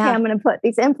going, okay, I'm going to put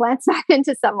these implants back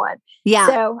into someone. Yeah.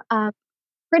 So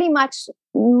pretty much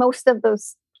most of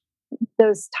those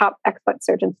top expert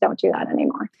surgeons don't do that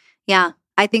anymore. Yeah.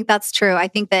 I think that's true. I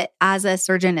think that as a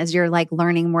surgeon, as you're like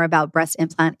learning more about breast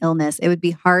implant illness, it would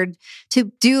be hard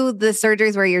to do the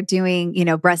surgeries where you're doing,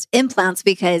 breast implants,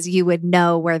 because you would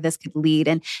know where this could lead.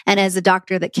 And as a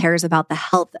doctor that cares about the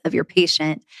health of your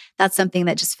patient, that's something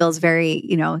that just feels very,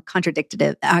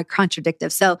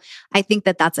 contradictive. So I think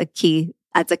that that's a key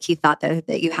thought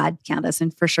that you had, Candace,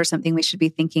 and for sure something we should be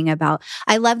thinking about.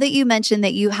 I love that you mentioned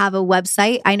that you have a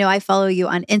website. I know I follow you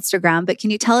on Instagram, but can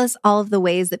you tell us all of the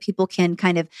ways that people can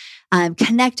kind of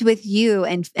connect with you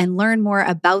and learn more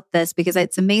about this? Because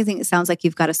it's amazing. It sounds like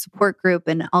you've got a support group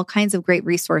and all kinds of great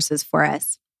resources for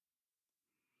us.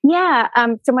 Yeah.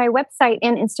 So my website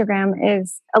and Instagram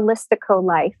is Olistico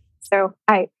Life. So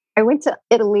I went to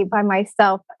Italy by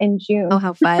myself in June. Oh,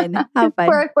 how fun. How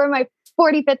fun. for my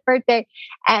 45th birthday.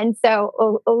 And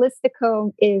so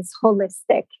Olistico is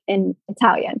holistic in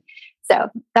Italian. So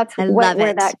that's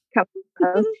where that comes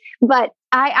from. But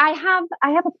I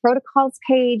have a protocols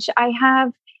page. I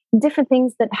have different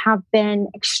things that have been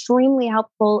extremely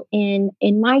helpful in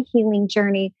my healing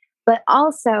journey, but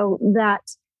also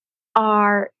that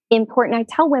are important. I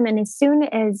tell women, as soon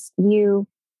as you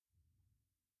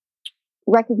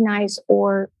recognize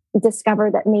or discover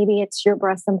that maybe it's your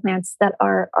breast implants that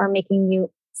are making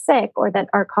you sick or that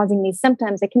are causing these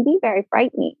symptoms, it can be very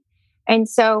frightening. And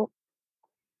so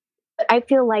I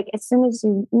feel like as soon as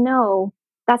you know,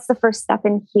 that's the first step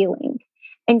in healing.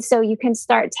 And so you can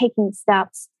start taking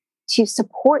steps to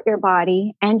support your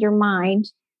body and your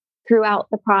mind throughout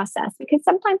the process, because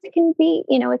sometimes it can be,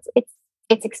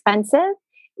 it's expensive,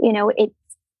 it's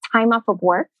time off of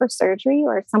work for surgery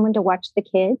or someone to watch the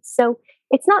kids. So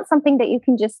It's not something that you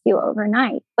can just do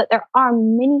overnight, but there are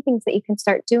many things that you can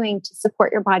start doing to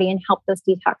support your body and help those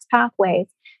detox pathways.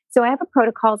 So I have a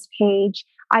protocols page.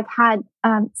 I've had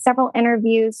several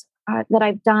interviews that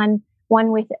I've done.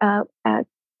 One with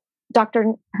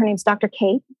doctor, her name's Dr.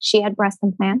 Kate. She had breast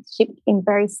implants. She became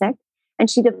very sick, and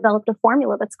she developed a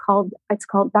formula it's called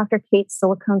Dr. Kate's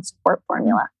Silicone Support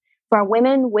Formula for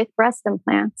women with breast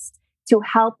implants to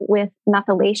help with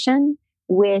methylation,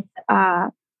 with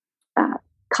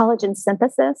collagen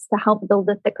synthesis, to help build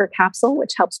a thicker capsule,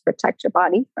 which helps protect your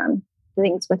body from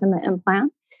things within the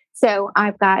implant. So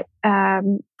I've got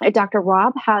Dr.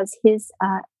 Rob has his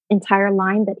entire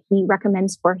line that he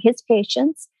recommends for his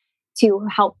patients to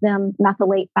help them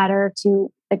methylate better,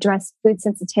 to address food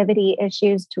sensitivity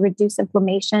issues, to reduce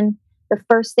inflammation. The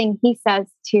first thing he says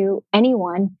to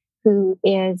anyone who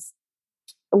is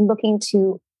looking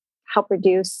to help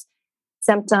reduce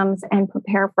symptoms and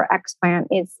prepare for explant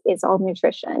is all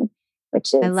nutrition,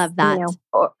 which is, I love that.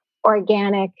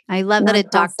 Organic. I love that a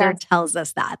doctor tells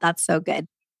us that. That's so good.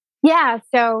 Yeah.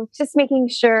 So just making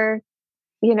sure,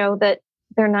 that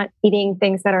they're not eating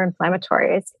things that are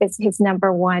inflammatory is his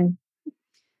number one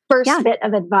first bit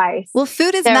of advice. Well,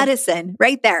 food is medicine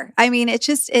right there. I mean, it's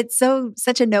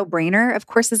such a no-brainer. Of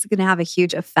course, this is going to have a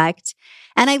huge effect.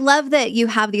 And I love that you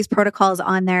have these protocols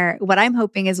on there. What I'm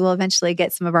hoping is we'll eventually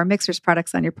get some of our Mixhers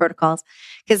products on your protocols,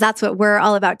 because that's what we're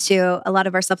all about too. A lot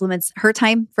of our supplements, Her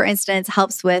Time, for instance,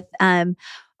 helps with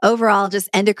overall just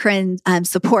endocrine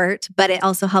support, but it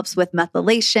also helps with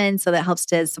methylation. So that helps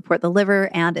to support the liver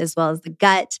and as well as the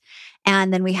gut.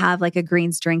 And then we have like a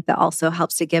greens drink that also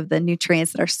helps to give the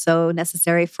nutrients that are so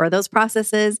necessary for those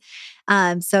processes.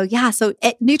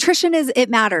 Nutrition it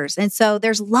matters. And so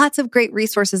there's lots of great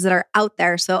resources that are out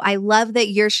there. So I love that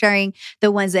you're sharing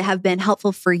the ones that have been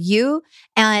helpful for you.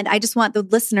 And I just want the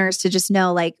listeners to just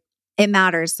know, like, it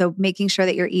matters. So making sure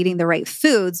that you're eating the right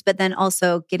foods, but then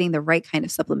also getting the right kind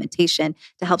of supplementation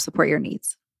to help support your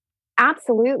needs.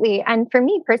 Absolutely. And for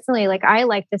me personally, like, I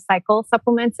like to cycle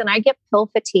supplements and I get pill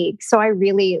fatigue. So I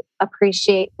really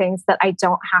appreciate things that I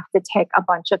don't have to take a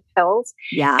bunch of pills.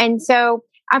 Yeah. And so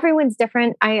everyone's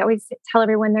different. I always tell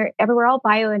everyone we're all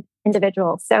bio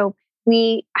individuals. So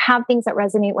we have things that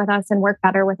resonate with us and work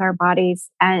better with our bodies.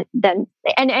 And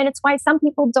it's why some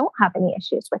people don't have any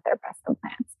issues with their breast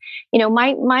implants.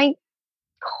 My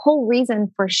whole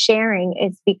reason for sharing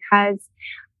is because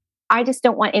I just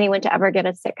don't want anyone to ever get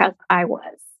as sick as I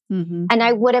was. Mm-hmm. And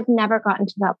I would have never gotten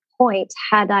to that point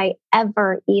had I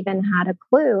ever even had a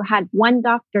clue, had one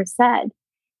doctor said,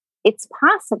 it's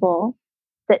possible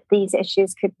that these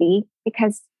issues could be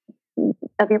because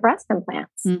of your breast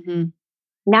implants. Mm-hmm.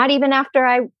 Not even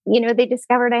after they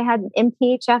discovered I had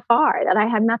MTHFR, that I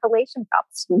had methylation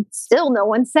problems. Still no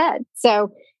one said.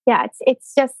 So yeah,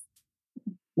 it's just,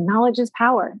 knowledge is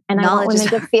power. And I want women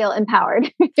to feel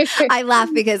empowered. I laugh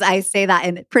because I say that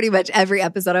in pretty much every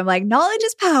episode. I'm like, knowledge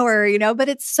is power, but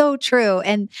it's so true.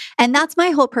 And that's my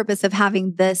whole purpose of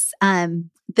having this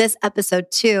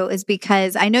episode too, is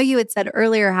because I know you had said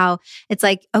earlier how it's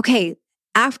like, okay,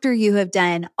 after you have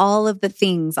done all of the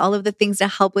things to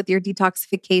help with your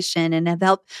detoxification and have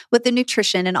helped with the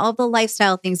nutrition and all of the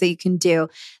lifestyle things that you can do,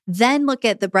 then look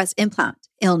at the breast implant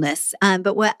illness.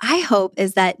 But what I hope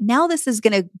is that now this is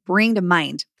going to bring to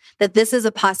mind that this is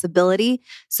a possibility.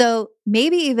 So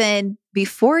maybe even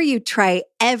before you try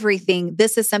everything,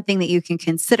 this is something that you can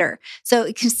consider. So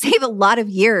it can save a lot of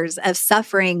years of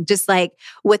suffering, just like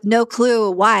with no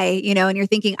clue why, and you're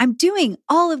thinking, I'm doing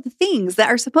all of the things that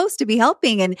are supposed to be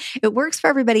helping and it works for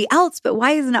everybody else, but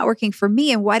why is it not working for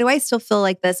me? And why do I still feel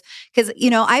like this? Because,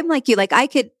 I'm like you, like I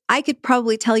could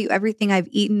probably tell you everything I've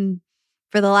eaten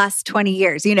for the last 20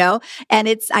 years, and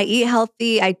I eat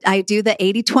healthy. I do the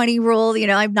 80-20 rule.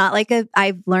 I'm not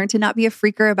I've learned to not be a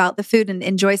freaker about the food and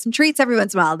enjoy some treats every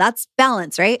once in a while. That's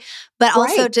balance, right? But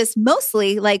also just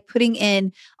mostly like putting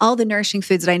in all the nourishing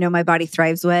foods that I know my body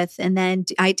thrives with. And then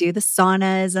I do the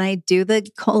saunas and I do the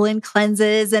colon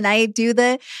cleanses and I do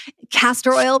the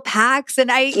castor oil packs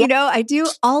and I do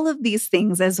all of these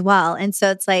things as well. And so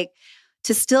it's like,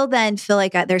 to still then feel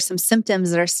like there's some symptoms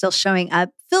that are still showing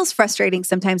up feels frustrating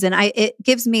sometimes. And it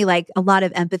gives me like a lot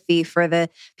of empathy for the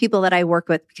people that I work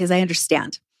with, because I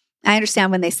understand. I understand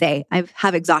when they say I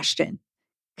have exhaustion,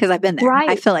 because I've been there.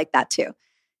 Right. I feel like that too.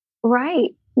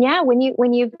 Right. Yeah. When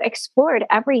you've explored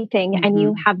everything mm-hmm. and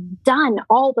you have done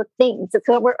all the things.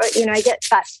 So I get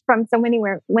that from so many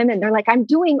women. They're like, I'm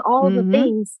doing all mm-hmm. the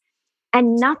things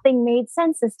and nothing made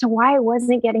sense as to why I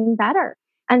wasn't getting better.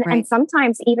 And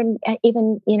sometimes even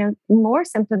more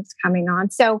symptoms coming on.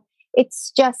 So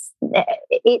it's just,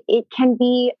 it can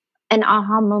be an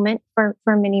aha moment for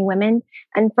many women.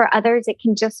 And for others, it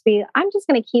can just be, I'm just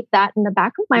going to keep that in the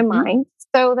back of my mind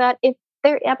so that if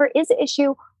there ever is an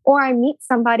issue or I meet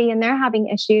somebody and they're having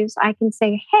issues, I can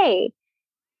say, hey,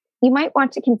 you might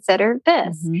want to consider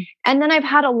this. And then I've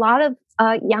had a lot of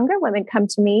younger women come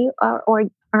to me or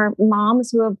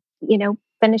moms who have,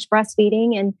 finished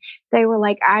breastfeeding, and they were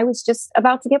like, I was just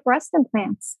about to get breast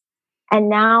implants. And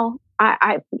now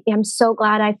I am so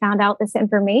glad I found out this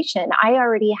information. I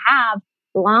already have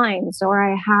Lyme's, or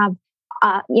I have,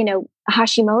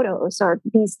 Hashimoto's, or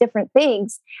these different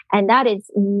things. And that is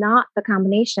not the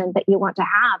combination that you want to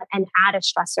have and add a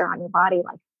stressor on your body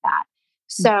like that.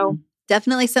 So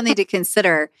definitely something to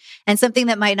consider, and something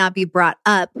that might not be brought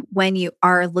up when you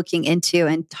are looking into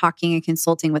and talking and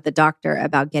consulting with a doctor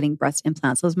about getting breast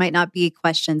implants. Those might not be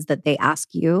questions that they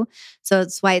ask you. So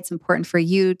it's why it's important for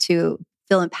you to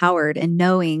feel empowered and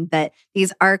knowing that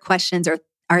these are questions or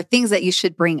are things that you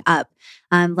should bring up.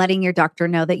 Letting your doctor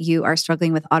know that you are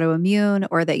struggling with autoimmune,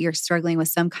 or that you're struggling with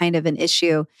some kind of an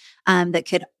issue that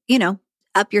could,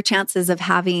 up your chances of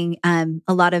having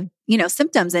a lot of,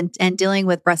 symptoms and dealing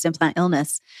with breast implant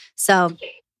illness. So,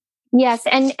 yes.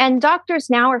 And doctors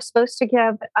now are supposed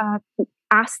to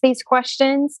ask these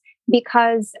questions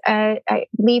because I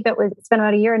believe it's been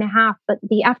about a year and a half, but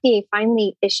the FDA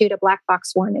finally issued a black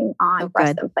box warning on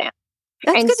breast implants.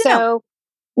 That's good to know.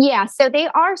 Yeah, so they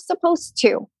are supposed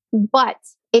to, but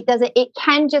it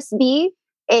can just be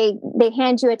they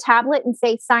hand you a tablet and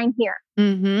say, sign here.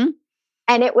 And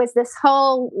it was this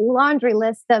whole laundry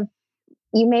list of,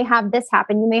 you may have this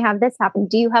happen. You may have this happen.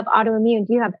 Do you have autoimmune?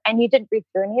 And you didn't read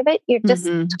through any of it. You're just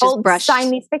told, just sign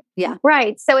these things. Yeah.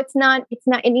 Right. So it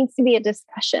needs to be a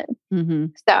discussion.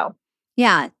 So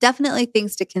yeah, definitely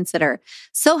things to consider.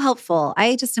 So helpful.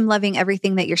 I just am loving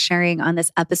everything that you're sharing on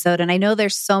this episode. And I know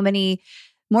there's so many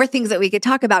more things that we could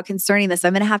talk about concerning this.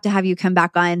 I'm going to have you come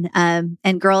back on.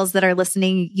 And girls that are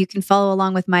listening, you can follow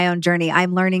along with my own journey.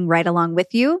 I'm learning right along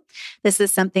with you. This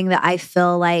is something that I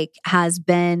feel like has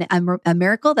been a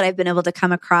miracle that I've been able to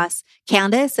come across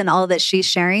Candace and all that she's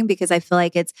sharing, because I feel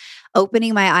like it's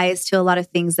opening my eyes to a lot of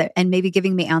things and maybe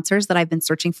giving me answers that I've been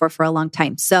searching for a long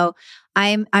time. So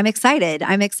I'm excited.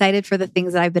 I'm excited for the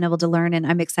things that I've been able to learn. And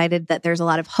I'm excited that there's a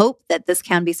lot of hope that this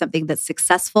can be something that's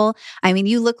successful. I mean,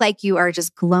 you look like you are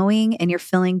just glowing and you're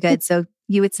feeling good. So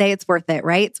you would say it's worth it,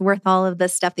 right? It's worth all of the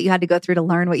stuff that you had to go through to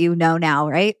learn what you know now,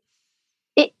 right?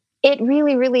 It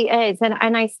really, really is.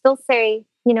 And I still say,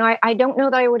 I don't know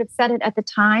that I would have said it at the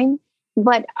time,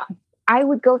 but I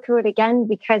would go through it again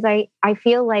because I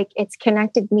feel like it's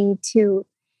connected me to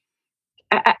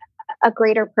a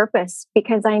greater purpose,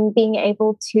 because I'm being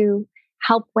able to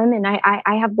help women.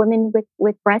 I have women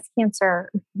with breast cancer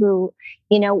who,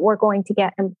 were going to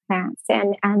get implants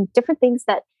and different things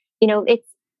that,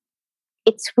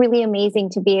 it's really amazing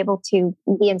to be able to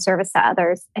be in service to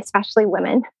others, especially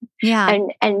women. Yeah.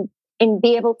 And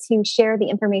be able to share the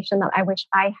information that I wish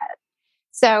I had.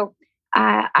 So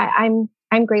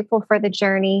I'm grateful for the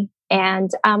journey.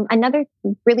 And another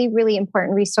really, really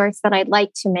important resource that I'd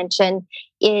like to mention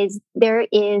is there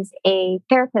is a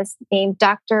therapist named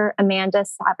Dr. Amanda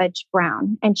Savage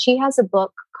Brown, and she has a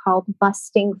book called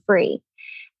Busting Free.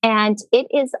 And it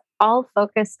is all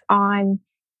focused on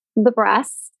the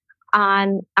breast,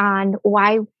 on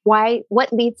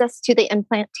what leads us to the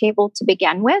implant table to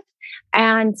begin with,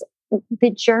 and the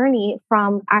journey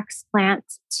from explant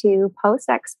to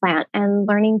post-explant, and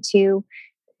learning to,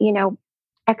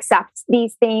 accept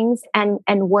these things and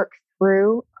work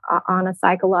through on a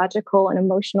psychological and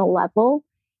emotional level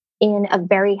in a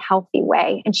very healthy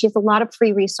way. And she has a lot of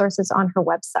free resources on her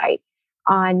website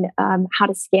on how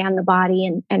to scan the body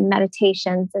and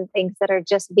meditations and things that are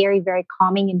just very, very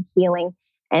calming and healing.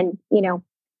 And,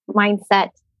 mindset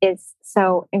is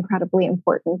so incredibly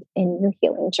important in your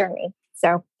healing journey.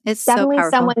 So it's definitely so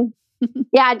powerful. someone.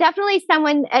 Yeah, definitely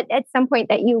someone at some point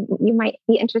that you might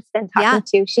be interested in talking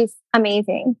to. She's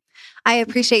amazing. I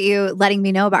appreciate you letting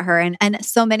me know about her and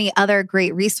so many other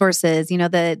great resources,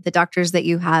 the doctors that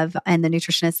you have and the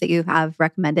nutritionists that you have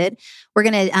recommended. We're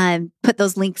going to put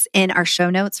those links in our show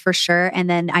notes for sure. And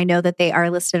then I know that they are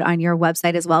listed on your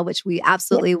website as well, which we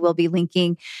absolutely will be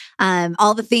linking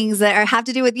all the things that have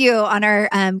to do with you on our,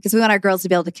 because we want our girls to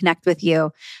be able to connect with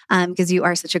you because you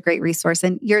are such a great resource.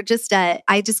 And you're just,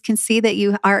 I just can see that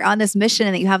you are on this mission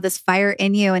and that you have this fire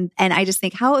in you. And I just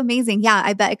think how amazing. Yeah,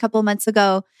 I bet a couple of months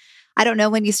ago, I don't know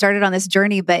when you started on this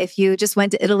journey, but if you just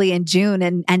went to Italy in June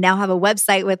and now have a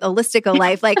website with Holistico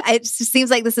Life, like it just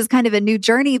seems like this is kind of a new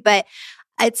journey, but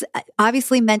it's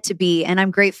obviously meant to be. And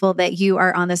I'm grateful that you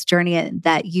are on this journey and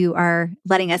that you are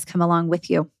letting us come along with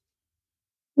you.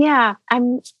 Yeah,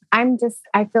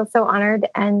 I feel so honored.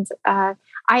 And I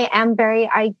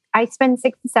spend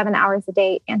 6 to 7 hours a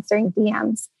day answering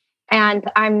DMs.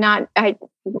 And I'm not a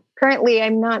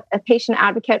patient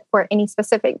advocate for any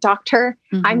specific doctor.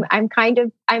 Mm-hmm.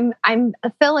 I'm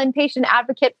a fill-in patient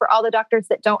advocate for all the doctors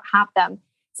that don't have them.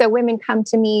 So women come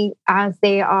to me as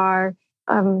they are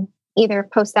either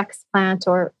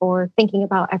post-explant or thinking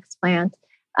about explant,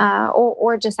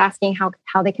 or just asking how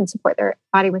they can support their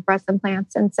body with breast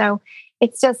implants. And so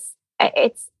it's a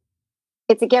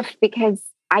gift because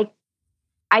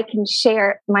I can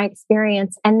share my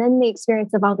experience and then the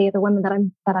experience of all the other women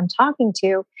that I'm talking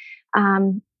to,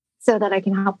 so that I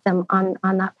can help them on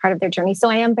that part of their journey. So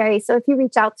so if you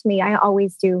reach out to me, I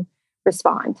always do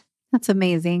respond. That's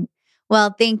amazing.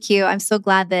 Well, thank you. I'm so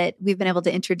glad that we've been able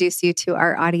to introduce you to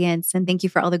our audience. And thank you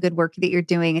for all the good work that you're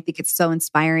doing. I think it's so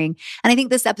inspiring. And I think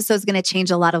this episode is going to change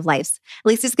a lot of lives. At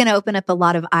least it's going to open up a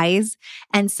lot of eyes.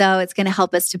 And so it's going to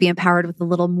help us to be empowered with a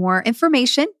little more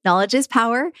information. Knowledge is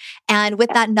power. And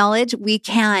with that knowledge, we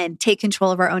can take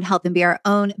control of our own health and be our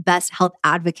own best health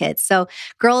advocates. So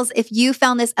girls, if you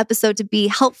found this episode to be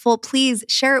helpful, please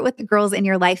share it with the girls in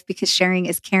your life, because sharing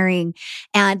is caring.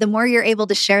 And the more you're able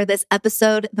to share this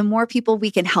episode, the more people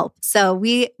we can help. So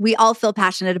we all feel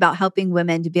passionate about helping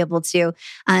women to be able to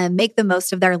make the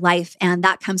most of their life. And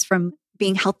that comes from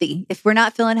being healthy. If we're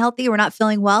not feeling healthy, we're not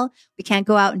feeling well, we can't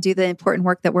go out and do the important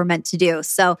work that we're meant to do.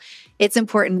 So it's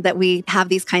important that we have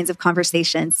these kinds of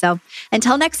conversations. So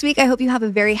until next week, I hope you have a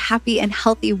very happy and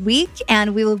healthy week.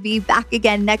 And we will be back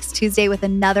again next Tuesday with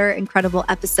another incredible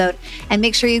episode. And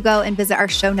make sure you go and visit our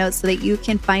show notes so that you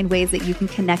can find ways that you can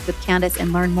connect with Candace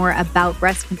and learn more about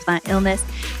breast implant illness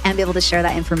and be able to share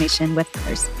that information with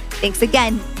others. Thanks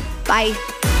again. Bye.